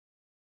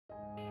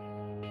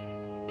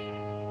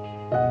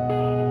I'm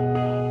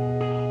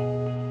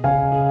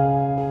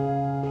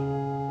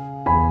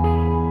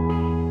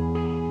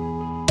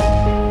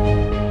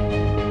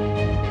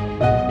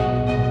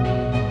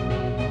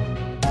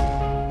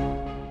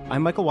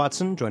Michael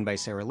Watson, joined by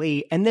Sarah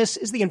Lee, and this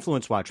is the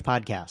Influence Watch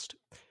podcast.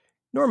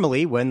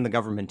 Normally, when the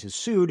government is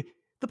sued,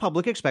 the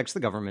public expects the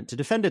government to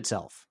defend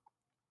itself.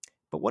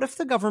 But what if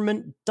the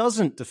government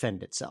doesn't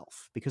defend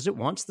itself because it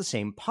wants the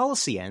same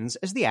policy ends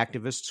as the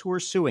activists who are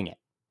suing it?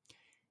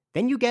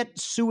 Then you get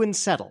sue and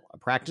settle, a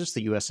practice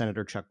that U.S.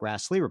 Senator Chuck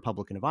Grassley,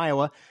 Republican of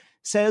Iowa,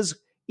 says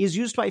is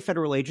used by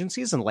federal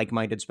agencies and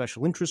like-minded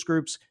special interest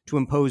groups to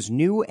impose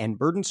new and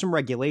burdensome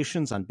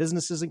regulations on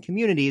businesses and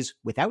communities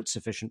without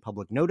sufficient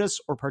public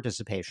notice or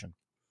participation.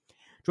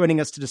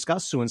 Joining us to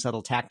discuss sue and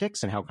settle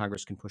tactics and how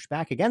Congress can push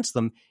back against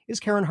them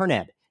is Karen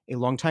Harned, a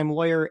longtime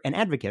lawyer and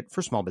advocate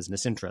for small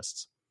business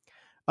interests.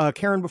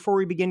 Karen, before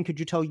we begin, could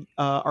you tell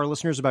our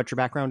listeners about your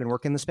background and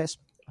work in this space?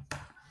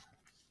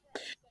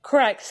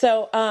 Correct.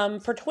 So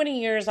for 20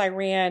 years, I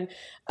ran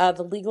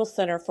the Legal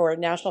Center for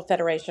National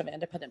Federation of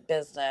Independent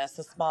Business,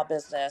 a small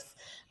business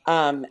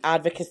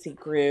advocacy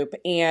group.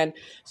 And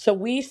so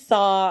we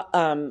saw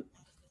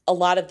a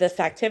lot of this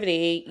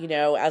activity,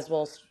 as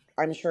we'll,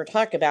 I'm sure,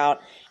 talk about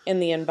in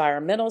the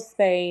environmental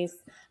space,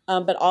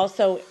 but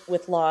also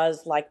with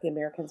laws like the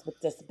Americans with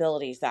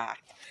Disabilities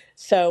Act.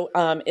 So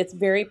it's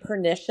very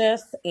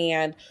pernicious.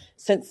 And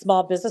since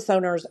small business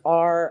owners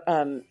are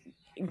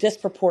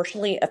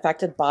disproportionately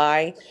affected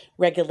by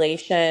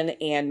regulation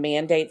and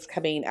mandates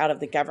coming out of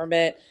the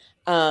government,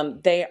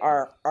 they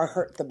are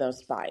hurt the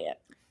most by it.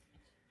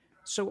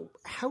 So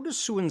how does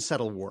sue and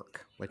settle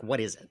work? Like,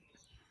 what is it?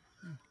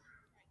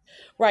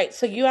 Right.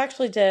 So you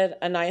actually did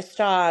a nice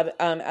job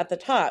at the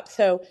top.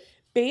 So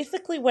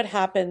basically what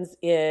happens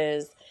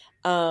is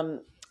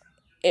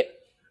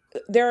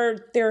there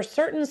are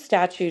certain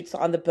statutes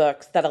on the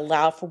books that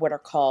allow for what are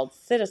called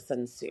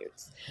citizen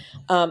suits.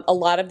 A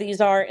lot of these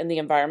are in the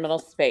environmental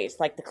space,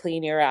 like the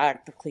Clean Air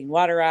Act, the Clean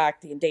Water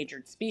Act, the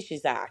Endangered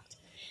Species Act.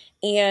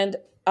 And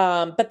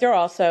but there are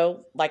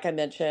also, like I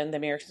mentioned, the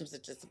Americans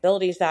with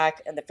Disabilities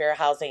Act and the Fair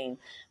Housing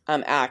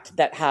Act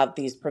that have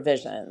these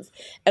provisions.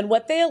 And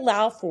what they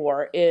allow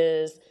for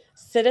is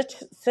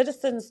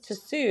citizens to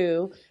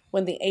sue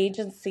when the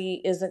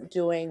agency isn't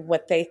doing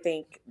what they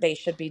think they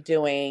should be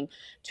doing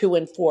to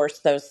enforce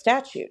those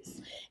statutes.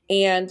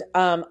 And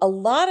a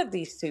lot of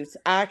these suits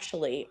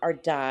actually are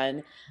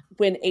done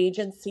when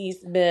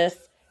agencies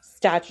miss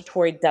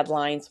statutory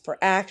deadlines for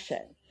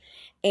action.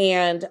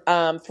 And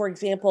for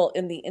example,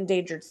 in the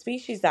Endangered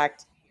Species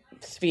Act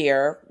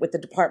sphere with the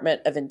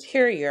Department of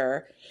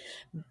Interior,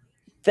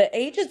 the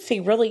agency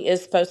really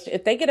is supposed to,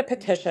 if they get a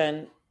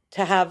petition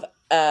to have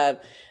a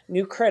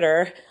new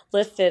critter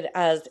listed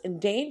as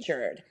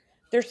endangered,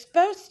 they're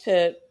supposed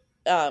to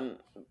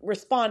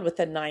respond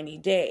within 90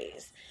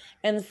 days.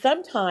 And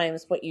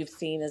sometimes what you've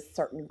seen is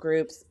certain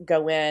groups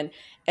go in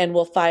and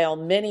will file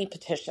many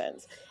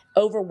petitions,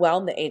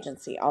 overwhelm the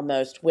agency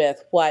almost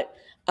with what,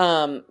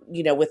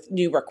 with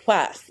new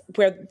requests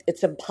where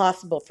it's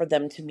impossible for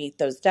them to meet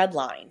those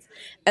deadlines.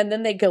 And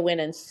then they go in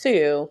and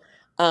sue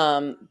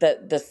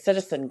the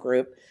citizen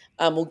group,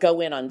 will go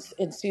in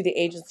and sue the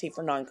agency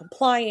for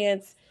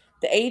noncompliance.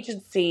 The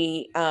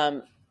agency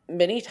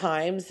many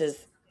times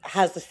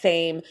has the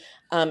same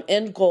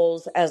end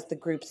goals as the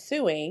group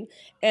suing,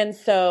 and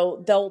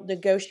so they'll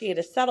negotiate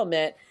a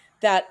settlement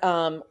that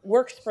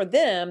works for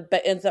them,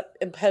 but ends up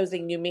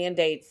imposing new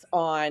mandates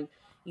on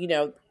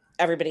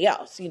everybody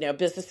else.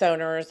 Business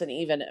owners and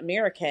even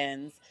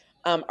Americans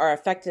are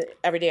affected.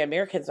 Everyday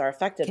Americans are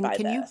affected by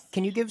this.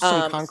 Can you give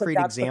some concrete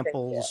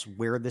examples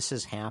where this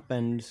has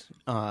happened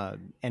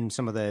and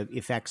some of the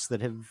effects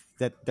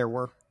that there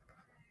were?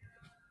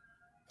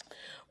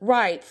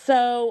 Right.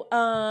 So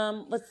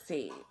let's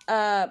see.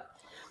 I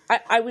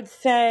would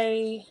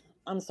say,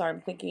 I'm sorry, I'm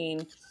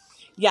thinking.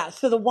 Yeah.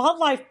 So the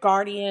Wildlife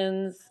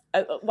Guardians,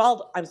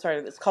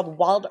 it's called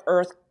Wild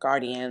Earth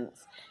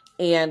Guardians,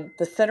 and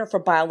the Center for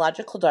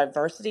Biological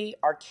Diversity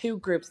are two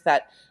groups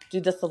that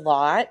do this a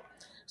lot.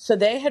 So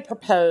they had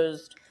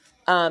proposed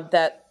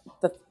that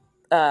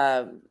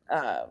the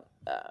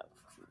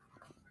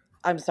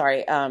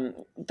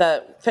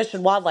Fish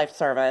and Wildlife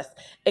Service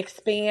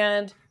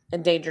expand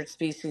Endangered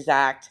Species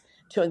Act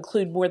to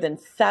include more than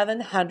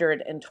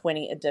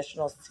 720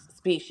 additional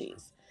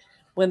species.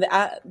 When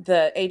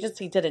the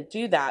agency didn't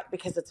do that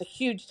because it's a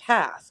huge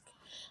task,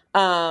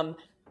 the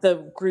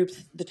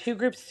two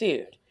groups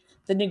sued.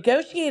 The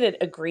negotiated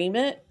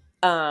agreement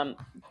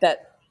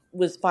that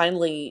was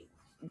finally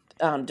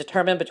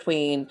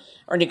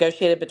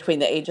negotiated between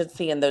the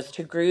agency and those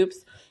two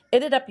groups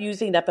ended up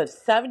using up of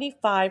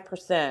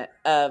 75%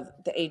 of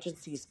the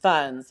agency's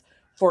funds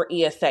for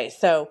ESA.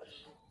 So,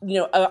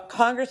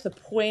 Congress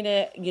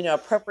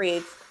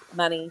appropriates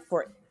money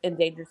for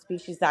Endangered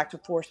Species Act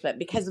enforcement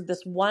because of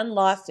this one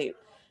lawsuit.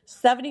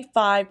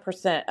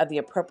 75% of the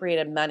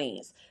appropriated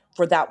monies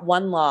for that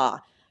one law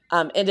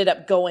ended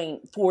up going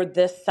for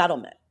this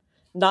settlement,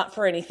 not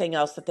for anything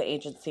else that the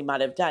agency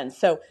might have done.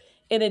 So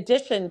in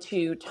addition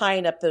to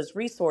tying up those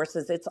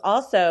resources, it's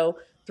also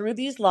through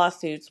these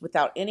lawsuits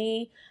without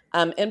any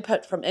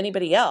input from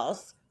anybody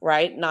else,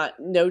 right?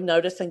 No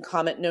notice and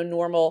comment, no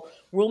normal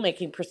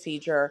rulemaking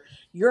procedure.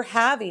 You're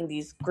having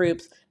these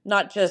groups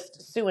not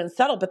just sue and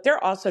settle, but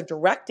they're also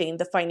directing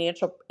the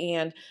financial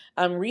and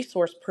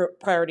resource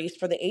priorities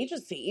for the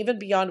agency, even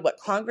beyond what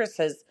Congress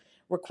has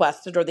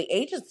requested or the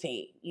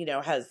agency,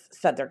 has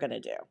said they're going to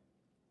do.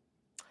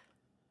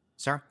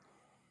 Sarah?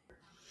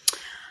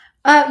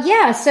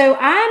 Yeah, so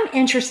I'm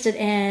interested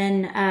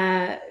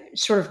in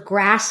sort of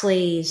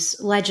Grassley's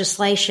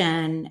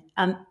legislation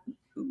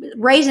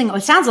raising,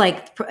 it sounds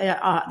like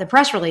the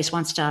press release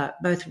wants to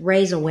both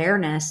raise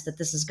awareness that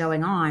this is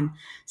going on.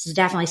 This is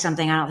definitely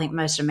something I don't think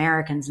most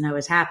Americans know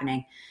is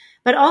happening.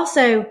 But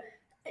also,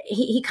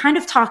 he kind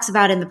of talks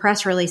about in the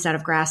press release out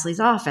of Grassley's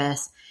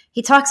office,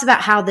 he talks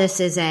about how this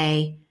is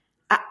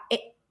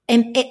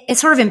it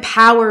sort of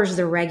empowers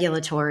the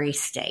regulatory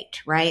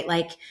state, right?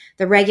 Like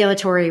the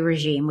regulatory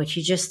regime, which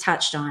you just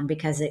touched on,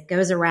 because it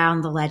goes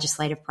around the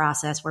legislative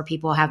process where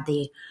people have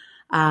the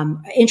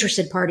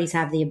interested parties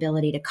have the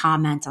ability to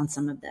comment on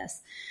some of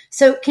this.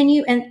 So can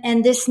you,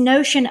 and this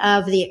notion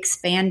of the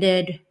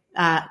expanded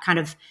kind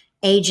of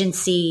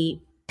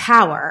agency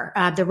power,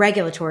 the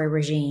regulatory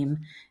regime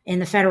in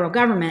the federal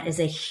government is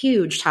a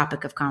huge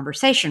topic of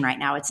conversation right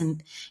now.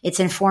 It's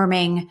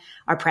informing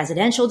our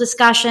presidential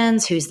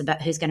discussions, who's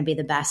going to be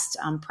the best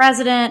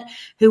president,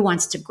 who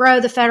wants to grow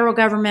the federal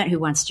government, who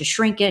wants to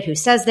shrink it, who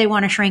says they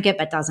want to shrink it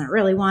but doesn't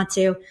really want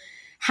to.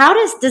 How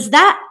does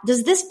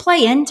this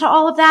play into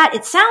all of that?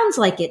 It sounds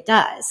like it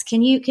does.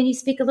 Can you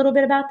speak a little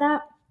bit about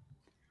that?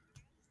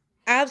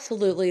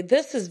 Absolutely.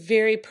 This is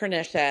very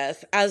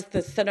pernicious, as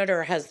the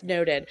senator has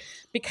noted,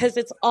 because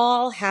it's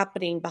all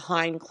happening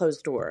behind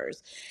closed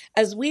doors.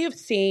 As we have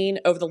seen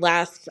over the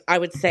last, I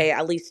would say,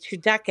 at least 2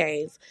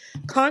 decades,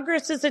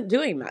 Congress isn't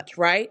doing much,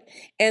 right?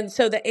 And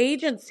so the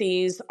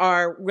agencies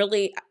are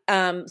really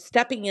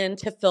stepping in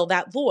to fill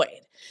that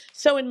void.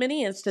 So in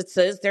many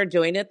instances, they're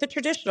doing it the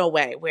traditional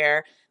way,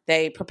 where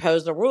they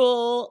propose a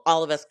rule,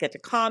 all of us get to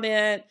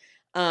comment,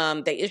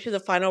 they issue the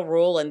final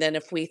rule, and then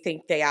if we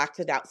think they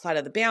acted outside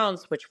of the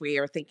bounds, which we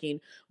are thinking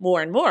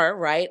more and more,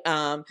 right,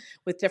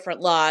 with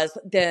different laws,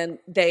 then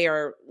they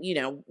are,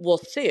 will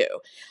sue.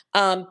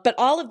 But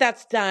all of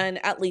that's done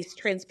at least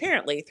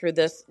transparently through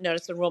this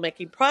notice and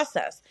rulemaking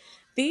process.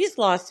 These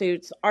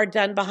lawsuits are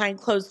done behind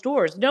closed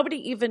doors. Nobody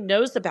even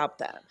knows about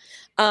them.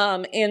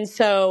 And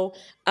so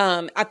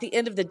at the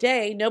end of the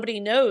day,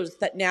 nobody knows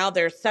that now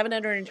there's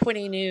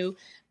 720 new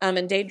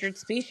endangered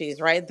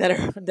species, right, that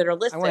are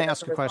listed. I want to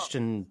ask a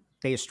question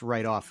based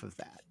right off of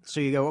that.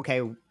 So you go,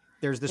 okay,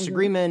 there's this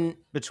agreement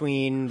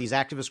between these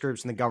activist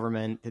groups and the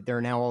government that there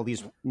are now all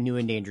these new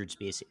endangered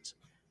species.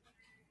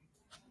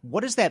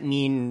 What does that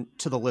mean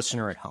to the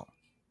listener at home?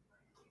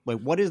 Like,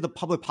 what is the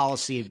public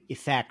policy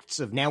effects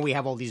of now we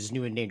have all these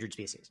new endangered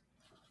species?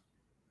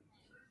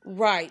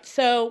 Right.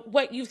 So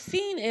what you've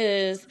seen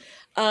is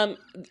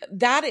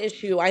that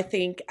issue, I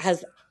think,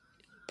 has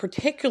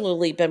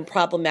particularly been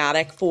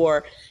problematic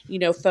for,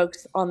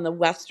 folks in the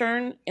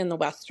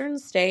western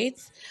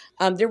states.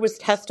 There was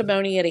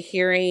testimony at a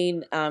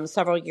hearing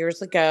several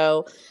years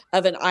ago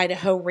of an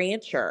Idaho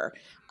rancher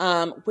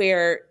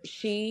where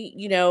she,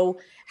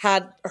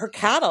 had her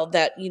cattle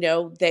that,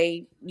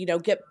 they,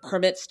 get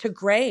permits to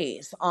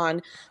graze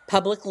on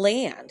public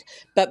land.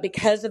 But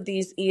because of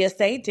these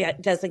ESA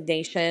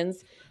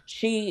designations,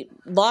 she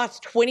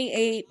lost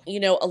 28,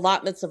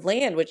 allotments of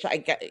land, which I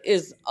guess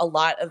is a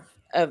lot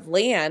of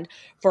land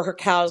for her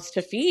cows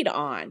to feed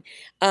on,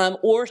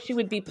 or she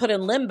would be put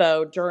in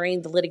limbo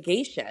during the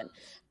litigation.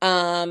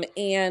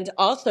 And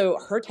also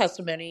her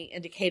testimony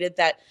indicated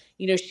that,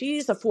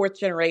 she's a 4th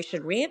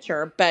generation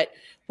rancher, but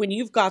when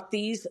you've got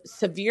these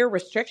severe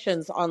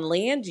restrictions on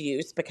land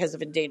use because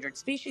of Endangered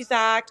Species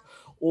Act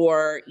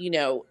or,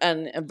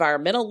 an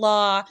environmental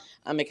law,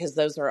 because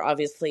those are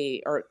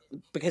obviously, or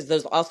because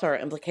those also are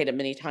implicated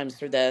many times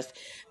through this,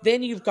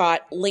 then you've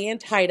got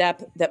land tied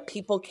up that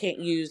people can't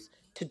use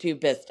to do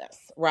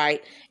business,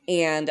 right?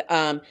 And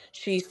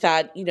she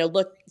said,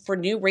 look, for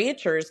new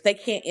ranchers, they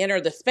can't enter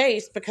the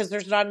space because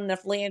there's not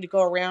enough land to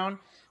go around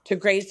to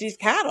graze these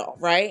cattle,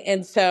 right?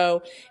 And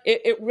so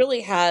it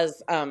really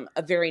has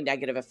a very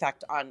negative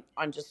effect on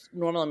just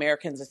normal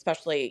Americans,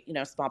 especially,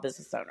 small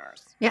business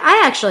owners. Yeah,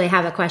 I actually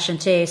have a question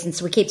too,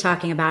 since we keep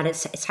talking about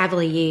it. It's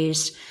heavily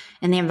used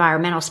in the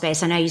environmental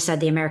space. I know you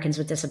said the Americans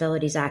with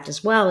Disabilities Act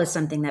as well is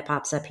something that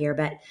pops up here,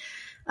 but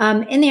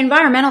in the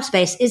environmental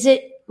space, is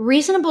it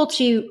reasonable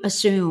to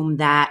assume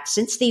that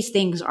since these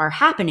things are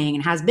happening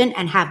and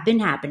have been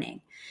happening,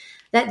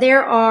 that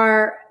there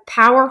are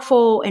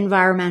powerful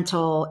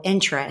environmental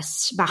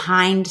interests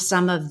behind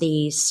some of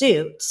these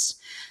suits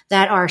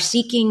that are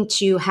seeking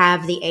to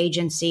have the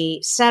agency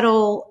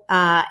settle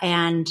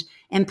and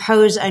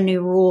impose a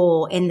new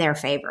rule in their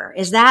favor?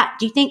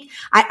 Do you think,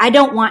 I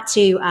don't want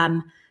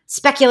to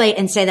speculate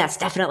and say that's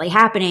definitely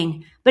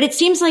happening, but it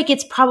seems like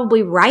it's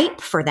probably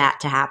ripe for that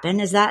to happen.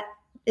 Is that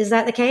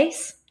the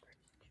case?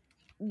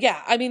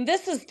 Yeah, I mean,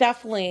 this is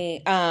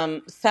definitely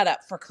set up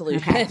for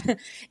collusion. Okay.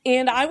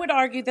 And I would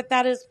argue that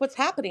that is what's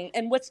happening.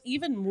 And what's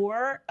even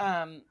more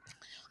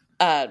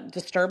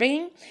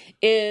disturbing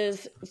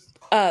is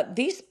a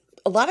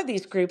lot of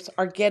these groups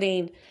are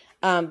getting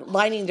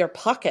lining their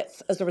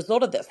pockets as a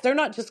result of this. They're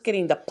not just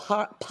getting the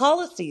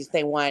policies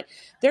they want;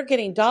 they're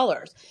getting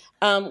dollars.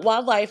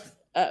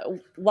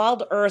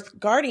 Wild Earth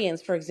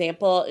Guardians, for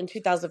example, in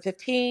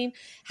 2015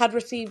 had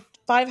received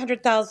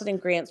 500,000 in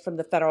grants from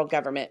the federal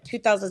government.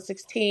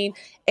 2016,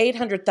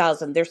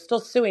 800,000. They're still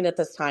suing at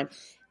this time.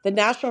 The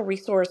National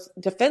Resource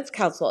Defense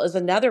Council is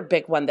another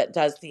big one that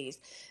does these.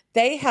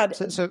 They got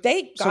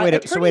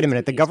wait a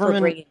minute. The government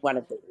for bringing one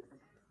of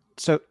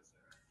these.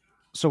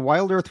 So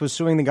Wild Earth was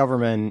suing the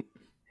government,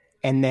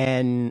 and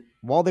then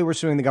while they were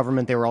suing the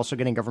government, they were also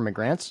getting government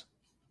grants?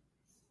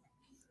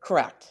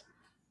 Correct.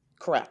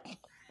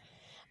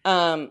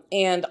 And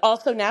then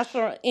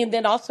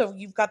also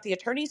you've got the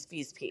attorney's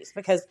fees piece,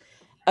 because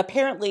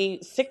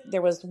apparently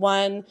there was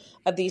one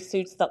of these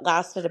suits that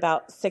lasted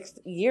about 6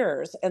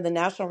 years, and the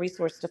National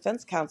Resource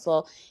Defense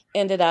Council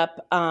ended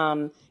up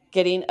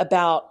getting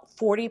about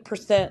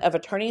 40% of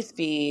attorney's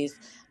fees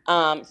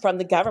from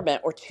the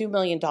government, or $2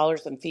 million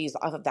in fees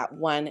off of that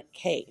one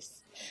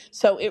case.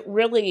 So it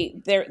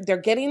really, they're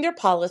getting their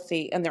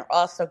policy, and they're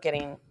also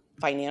getting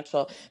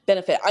financial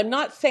benefit. I'm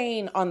not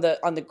saying on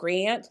the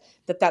grant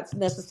that that's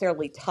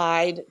necessarily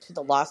tied to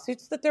the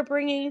lawsuits that they're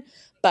bringing,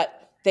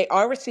 but they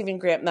are receiving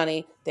grant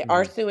money, they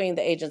are suing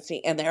the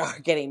agency, and they are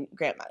getting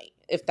grant money,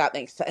 if that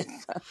makes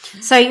sense.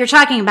 So you're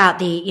talking about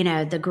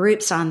the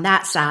groups on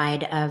that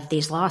side of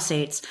these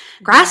lawsuits.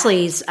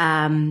 Grassley's,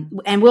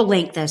 and we'll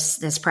link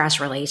this press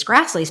release,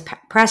 Grassley's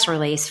press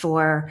release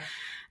for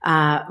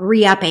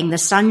re-upping the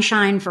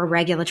Sunshine for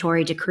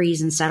Regulatory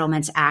Decrees and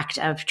Settlements Act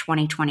of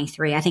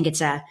 2023. I think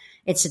it's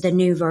the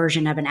new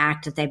version of an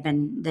act that they've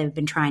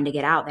been trying to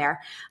get out there.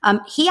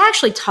 He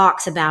actually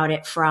talks about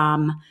it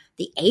from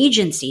the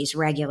agency's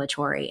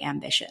regulatory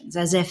ambitions,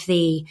 as if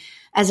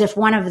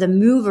one of the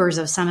movers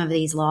of some of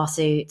these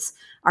lawsuits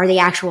are the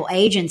actual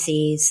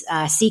agencies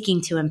seeking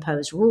to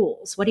impose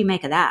rules. What do you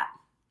make of that?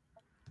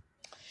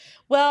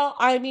 Well,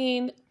 I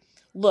mean,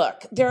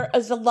 look, there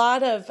is a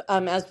lot of,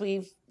 as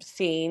we've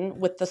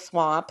seen with the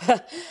swamp,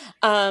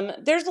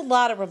 there's a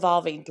lot of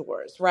revolving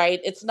doors,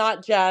 right? It's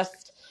not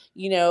just,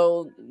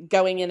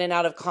 going in and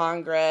out of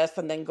Congress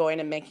and then going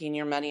and making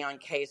your money on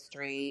K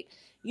Street.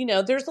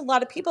 There's a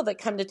lot of people that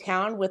come to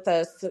town with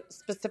a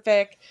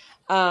specific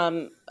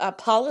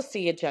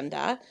policy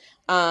agenda.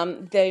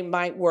 They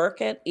might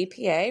work at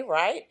EPA,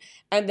 right?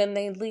 And then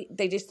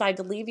they decide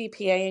to leave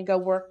EPA and go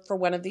work for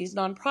one of these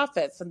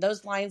nonprofits. And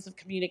those lines of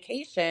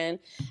communication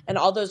and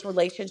all those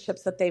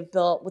relationships that they've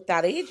built with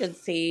that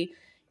agency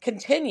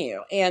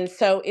continue. And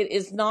so it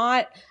is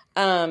not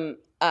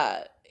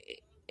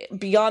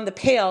beyond the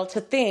pale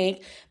to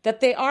think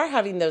that they are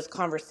having those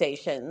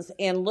conversations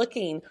and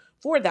looking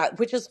for that,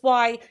 which is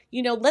why,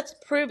 let's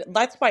prove it.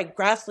 That's why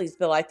Grassley's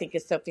bill, I think,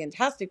 is so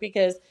fantastic,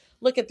 because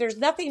look, if there's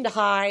nothing to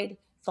hide,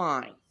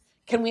 fine.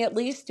 Can we at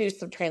least do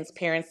some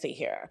transparency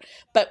here?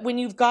 But when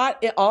you've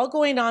got it all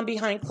going on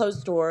behind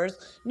closed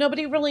doors,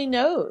 nobody really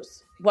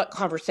knows what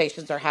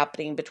conversations are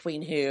happening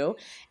between who.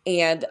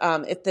 And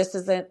if this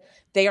isn't,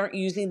 they aren't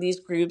using these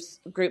groups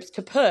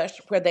to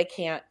push where they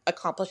can't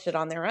accomplish it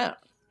on their own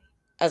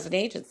as an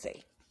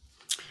agency.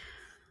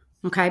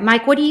 Okay,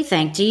 Mike, what do you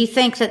think? Do you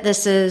think that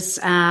this is,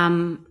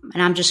 and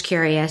I'm just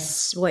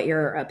curious what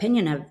your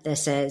opinion of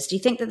this is. Do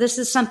you think that this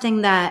is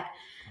something that,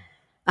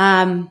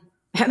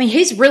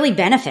 who's really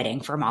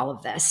benefiting from all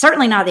of this?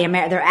 Certainly not the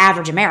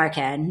average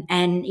American.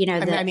 And,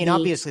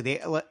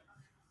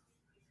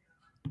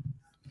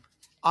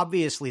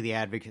 obviously the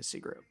advocacy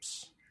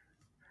groups,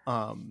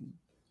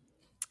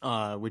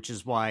 which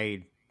is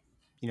why,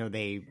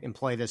 they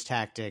employ this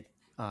tactic.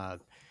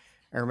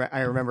 I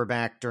remember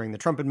back during the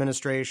Trump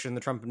administration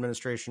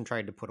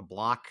tried to put a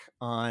block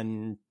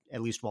on,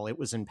 at least while it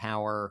was in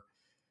power,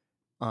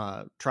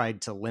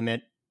 tried to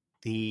limit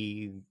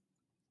the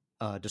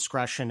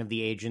discretion of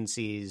the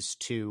agencies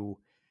to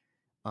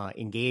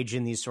engage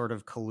in these sort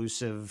of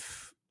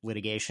collusive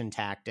litigation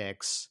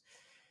tactics.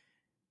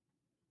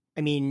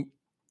 I mean,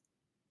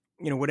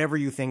 whatever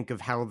you think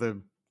of how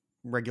the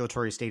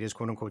regulatory state is,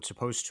 quote unquote,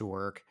 supposed to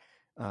work,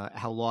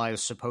 how law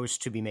is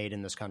supposed to be made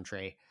in this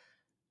country,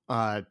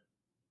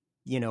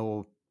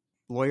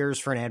 lawyers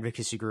for an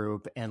advocacy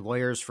group and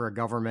lawyers for a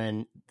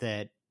government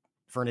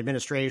for an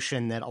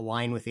administration that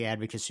align with the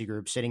advocacy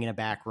group, sitting in a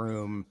back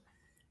room,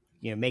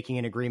 making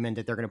an agreement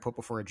that they're going to put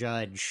before a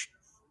judge,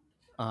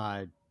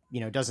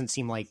 doesn't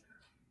seem like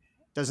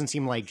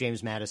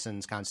James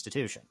Madison's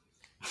Constitution.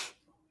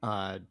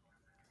 And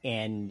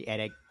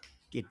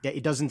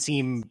it doesn't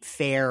seem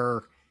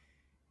fair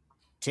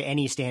to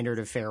any standard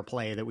of fair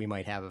play that we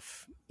might have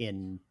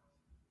in,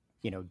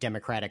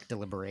 democratic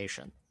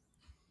deliberation.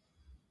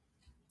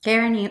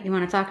 Karen, you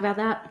want to talk about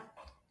that?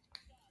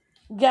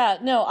 Yeah,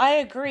 no, I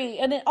agree.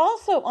 And it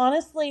also,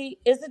 honestly,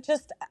 isn't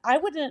just,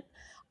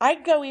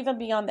 I'd go even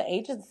beyond the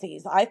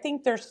agencies. I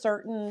think there's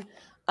certain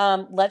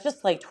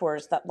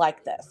legislators that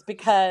like this,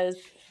 because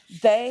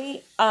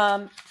they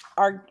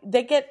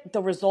they get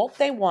the result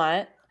they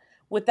want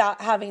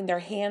without having their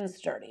hands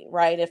dirty,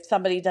 right? If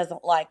somebody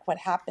doesn't like what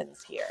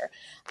happens here,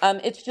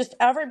 it's just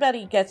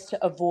everybody gets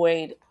to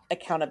avoid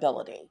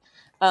accountability,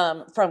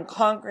 from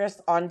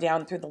Congress on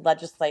down through the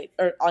legislate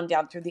or on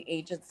down through the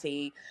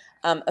agency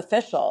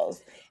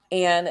officials,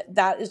 and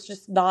that is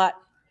just not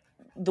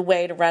the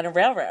way to run a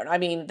railroad. I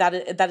mean, that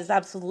is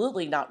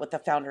absolutely not what the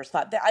founders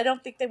thought. I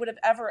don't think they would have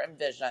ever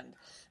envisioned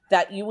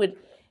that you would,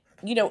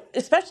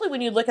 especially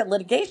when you look at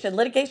litigation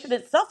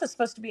itself is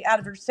supposed to be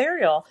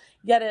adversarial.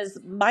 Yet, as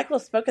Michael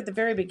spoke at the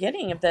very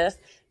beginning of this,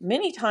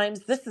 many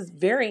times this is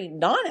very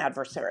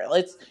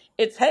non-adversarial.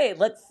 It's hey,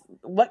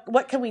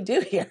 what can we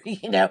do here,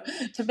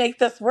 to make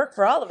this work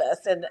for all of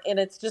us? And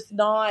it's just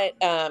not.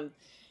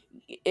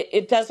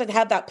 It doesn't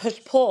have that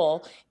push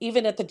pull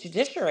even at the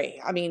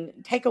judiciary. I mean,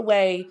 take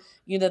away,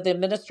 the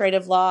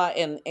administrative law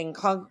and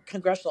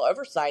congressional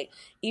oversight,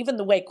 even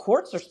the way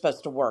courts are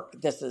supposed to work.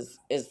 This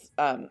is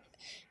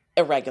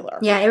irregular.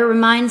 Yeah, it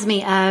reminds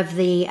me of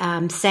the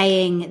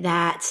saying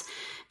that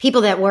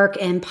people that work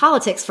in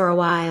politics for a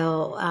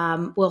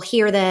while will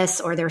hear this,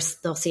 or they'll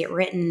see it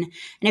written.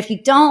 And if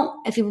you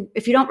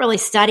don't really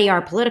study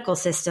our political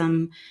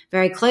system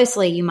very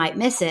closely, you might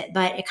miss it.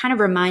 But it kind of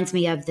reminds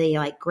me of the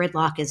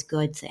gridlock is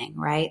good thing,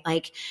 right?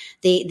 Like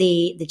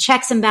the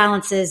checks and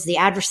balances, the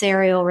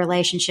adversarial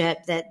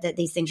relationship that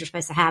these things are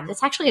supposed to have.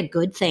 That's actually a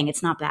good thing.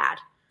 It's not bad.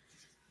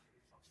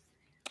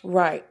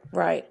 Right.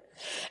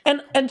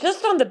 And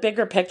just on the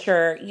bigger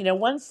picture,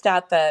 one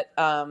stat that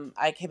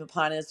I came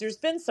upon is there's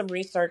been some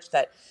research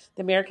that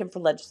the American for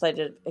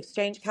Legislative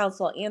Exchange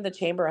Council and the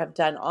Chamber have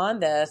done on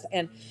this.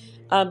 And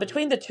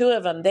between the two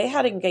of them, they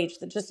had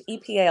engaged that just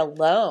EPA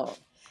alone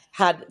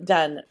had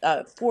done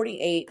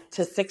 48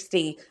 to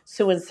 60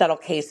 sue and settle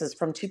cases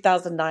from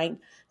 2009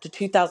 to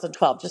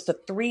 2012, just a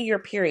 3-year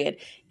period.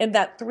 In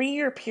that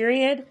 3-year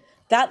period,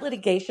 that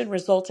litigation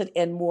resulted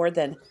in more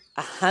than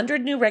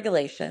 100 new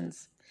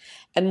regulations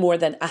and more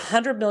than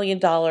 $100 million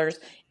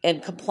in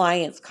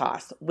compliance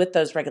costs with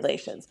those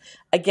regulations.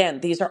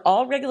 Again, these are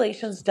all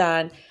regulations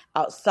done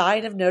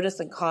outside of notice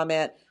and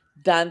comment,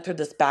 done through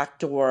this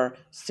backdoor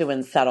sue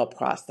and settle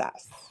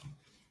process.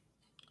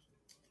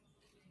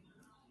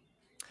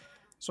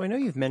 So I know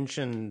you've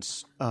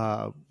mentioned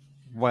Wild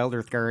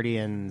Earth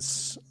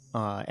Guardians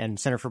and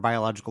Center for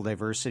Biological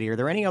Diversity. Are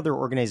there any other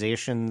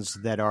organizations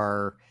that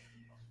are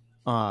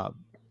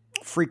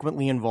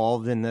frequently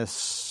involved in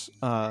this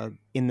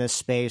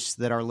space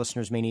that our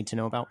listeners may need to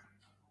know about?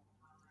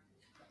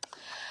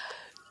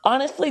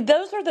 Honestly,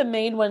 those are the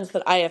main ones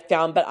that I have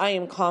found, but I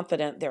am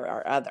confident there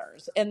are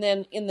others. And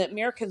then in the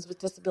Americans with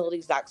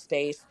Disabilities Act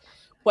space,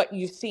 what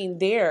you've seen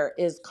there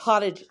is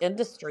cottage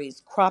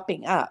industries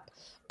cropping up,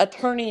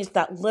 attorneys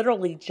that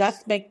literally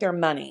just make their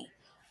money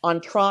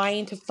on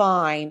trying to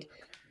find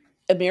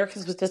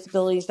Americans with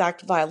Disabilities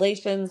Act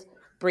violations,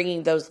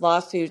 bringing those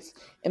lawsuits,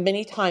 and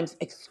many times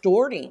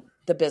extorting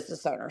the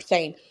business owner,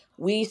 saying,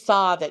 we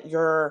saw that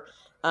your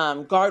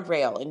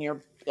guardrail in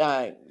your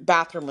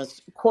bathroom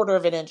was a quarter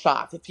of an inch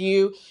off. If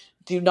you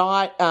do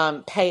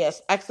not pay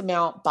us X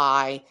amount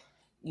by,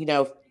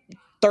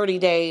 30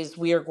 days,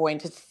 we are going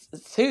to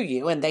sue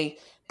you. And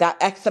that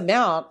X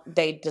amount,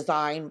 they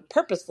design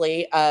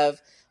purposely of,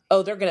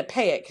 they're going to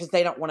pay it because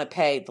they don't want to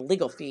pay the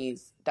legal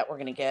fees that we're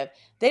going to give.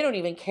 They don't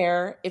even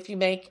care if you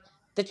make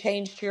the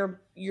change to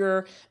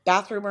your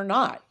bathroom or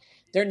not.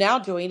 They're now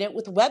doing it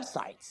with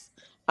websites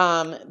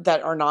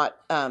that are not,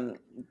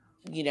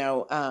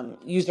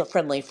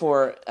 user-friendly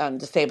for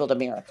disabled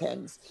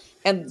Americans.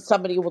 And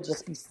somebody will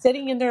just be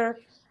sitting in their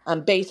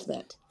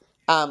basement,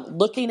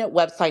 looking at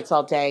websites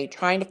all day,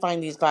 trying to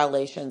find these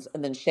violations,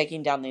 and then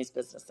shaking down these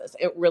businesses.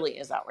 It really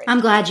is outrageous. I'm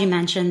glad you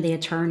mentioned the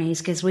attorneys,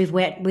 because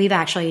we've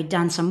actually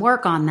done some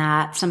work on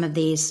that. Some of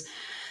these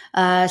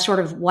sort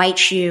of white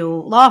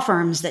shoe law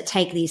firms that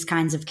take these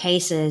kinds of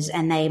cases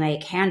and they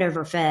make hand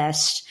over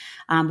fist.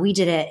 We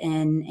did it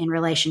in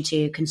relation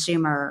to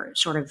consumer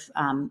sort of,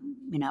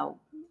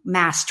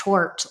 mass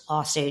tort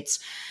lawsuits.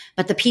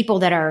 But the people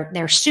that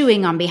they're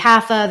suing on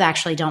behalf of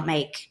actually don't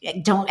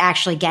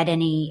actually get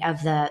any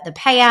of the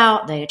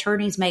payout. The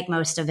attorneys make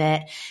most of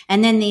it.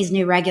 And then these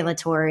new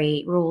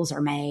regulatory rules are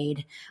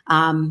made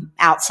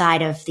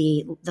outside of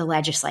the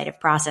legislative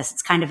process.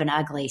 It's kind of an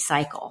ugly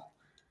cycle.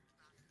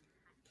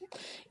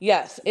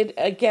 Yes.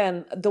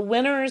 Again, the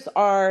winners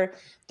are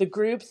the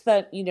groups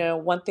that,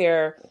 want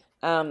their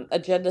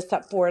agenda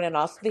set forward, and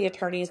also the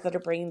attorneys that are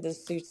bringing the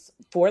suits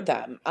for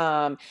them.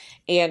 And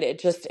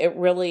it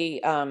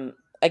really,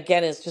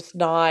 again, is just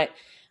not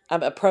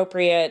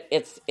appropriate.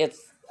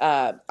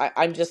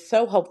 I'm just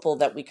so hopeful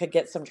that we could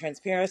get some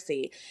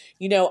transparency.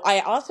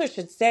 I also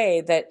should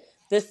say that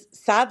this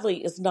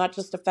sadly is not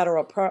just a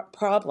federal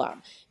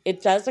problem.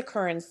 It does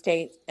occur in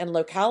states and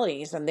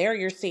localities, and there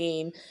you're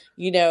seeing,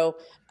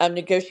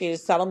 negotiated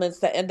settlements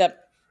that end up,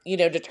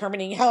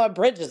 determining how a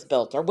bridge is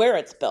built or where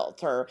it's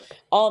built or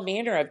all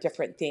manner of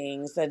different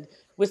things. And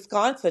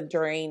Wisconsin,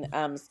 during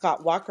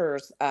Scott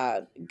Walker's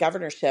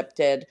governorship,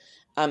 did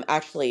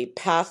actually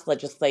pass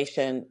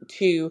legislation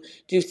to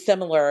do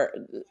similar,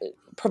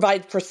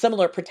 provide for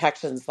similar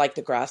protections like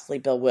the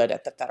Grassley bill would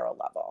at the federal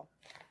level.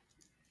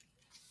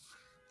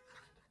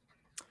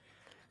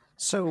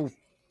 So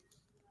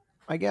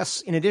I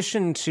guess in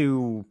addition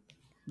to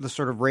the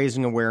sort of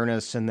raising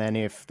awareness, and then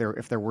if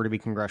there were to be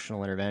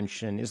congressional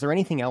intervention, is there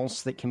anything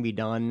else that can be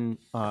done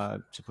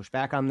to push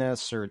back on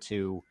this, or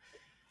to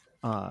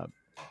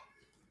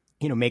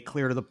make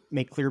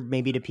clear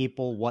maybe to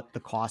people what the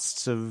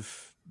costs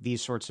of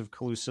these sorts of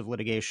collusive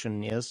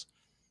litigation is?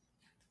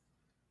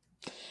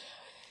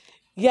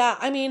 Yeah,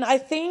 I mean, I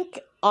think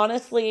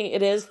honestly,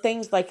 it is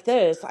things like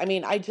this. I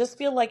mean, I just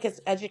feel like it's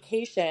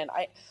education.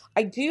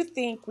 I do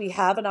think we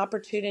have an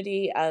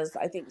opportunity, as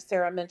I think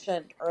Sarah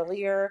mentioned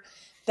earlier,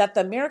 that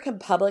the American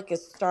public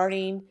is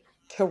starting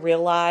to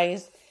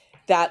realize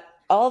that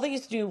all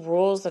these new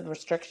rules and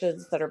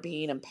restrictions that are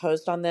being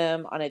imposed on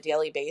them on a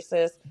daily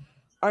basis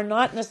are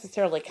not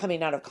necessarily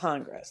coming out of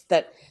Congress,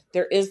 that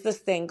there is this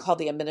thing called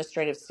the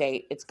administrative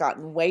state. It's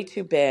gotten way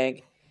too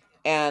big,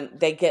 and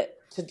they get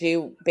to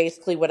do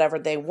basically whatever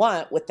they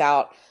want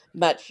without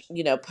much,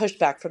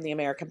 pushback from the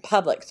American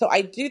public. So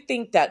I do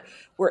think that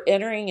we're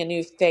entering a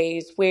new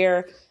phase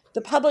where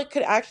the public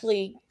could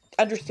actually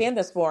understand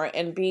this more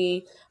and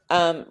be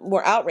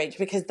more outraged,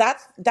 because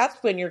that's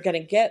when you're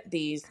going to get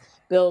these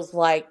bills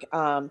like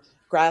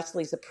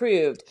Grassley's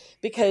approved.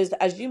 Because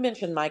as you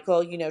mentioned,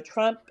 Michael,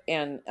 Trump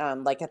and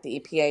like at the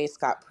EPA,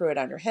 Scott Pruitt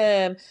under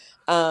him,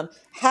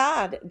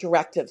 had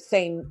directives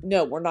saying,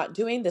 no, we're not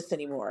doing this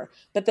anymore.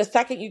 But the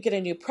second you get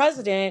a new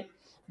president,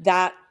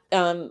 that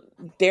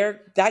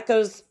that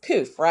goes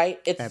poof,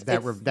 right?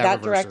 That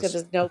directive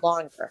is no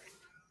longer.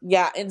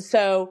 Yeah. And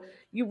so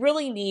you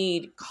really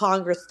need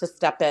Congress to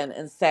step in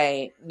and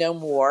say no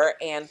more.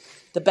 And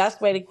the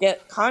best way to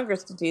get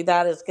Congress to do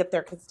that is get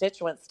their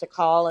constituents to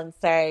call and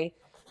say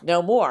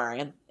no more.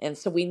 And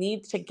so we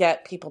need to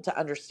get people to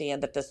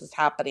understand that this is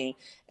happening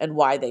and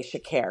why they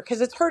should care, because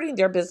it's hurting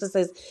their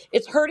businesses.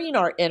 It's hurting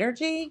our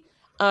energy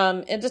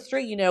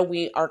industry.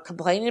 We are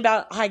complaining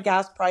about high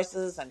gas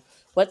prices and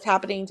what's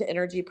happening to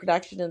energy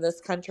production in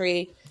this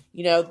country.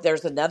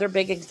 There's another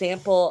big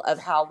example of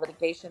how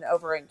litigation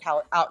over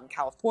out in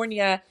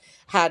California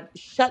had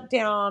shut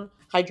down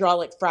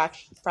hydraulic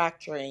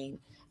fracturing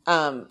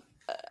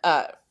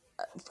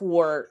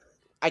for,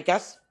 I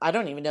guess, I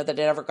don't even know that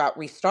it ever got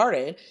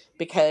restarted,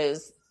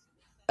 because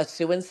a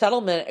sue and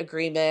settle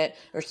agreement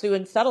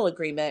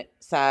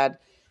said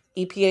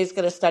EPA is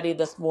going to study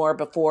this more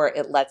before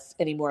it lets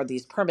any more of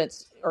these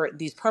permits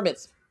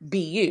be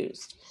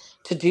used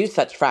to do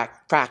such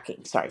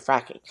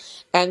fracking.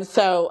 And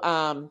so,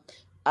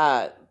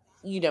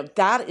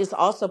 that is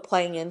also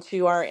playing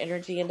into our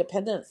energy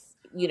independence,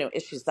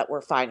 issues that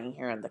we're fighting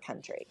here in the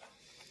country.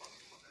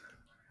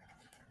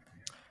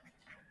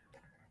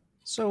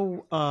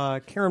 So,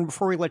 Karen,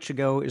 before we let you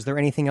go, is there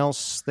anything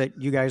else that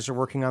you guys are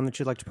working on that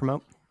you'd like to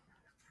promote?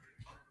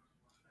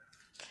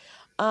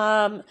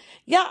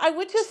 Yeah, I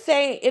would just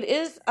say it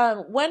is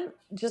one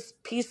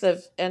just piece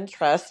of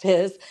interest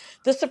is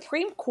the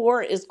Supreme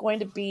Court is going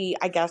to be,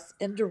 I guess,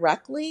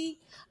 indirectly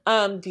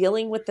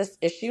dealing with this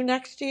issue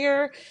next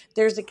year.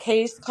 There's a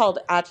case called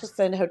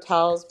Atchison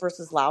Hotels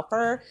versus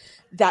Laufer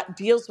that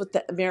deals with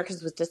the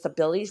Americans with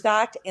Disabilities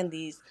Act and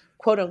these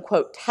quote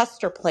unquote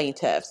tester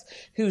plaintiffs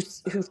who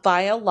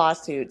file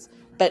lawsuits,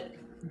 but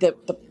the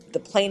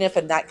plaintiff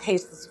in that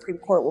case, the Supreme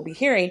Court will be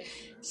hearing,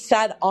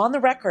 said on the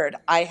record,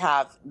 I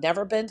have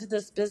never been to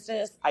this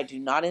business. I do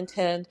not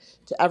intend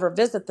to ever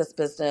visit this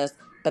business,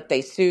 but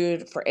they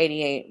sued for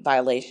 88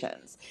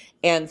 violations.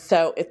 And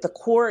so if the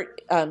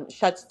court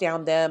shuts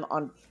down them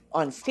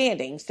on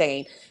standing,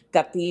 saying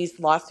that these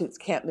lawsuits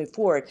can't move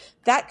forward,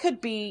 that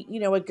could be,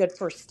 a good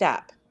first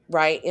step,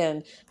 right,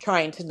 in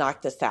trying to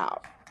knock this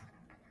out.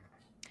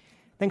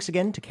 Thanks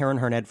again to Karen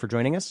Harned for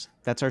joining us.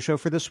 That's our show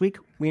for this week.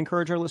 We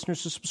encourage our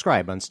listeners to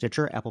subscribe on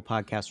Stitcher, Apple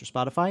Podcasts, or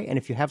Spotify. And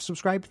if you have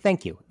subscribed,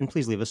 thank you. And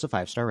please leave us a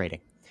 5-star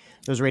rating.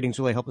 Those ratings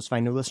really help us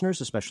find new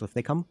listeners, especially if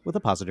they come with a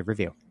positive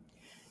review.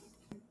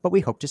 But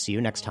we hope to see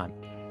you next time.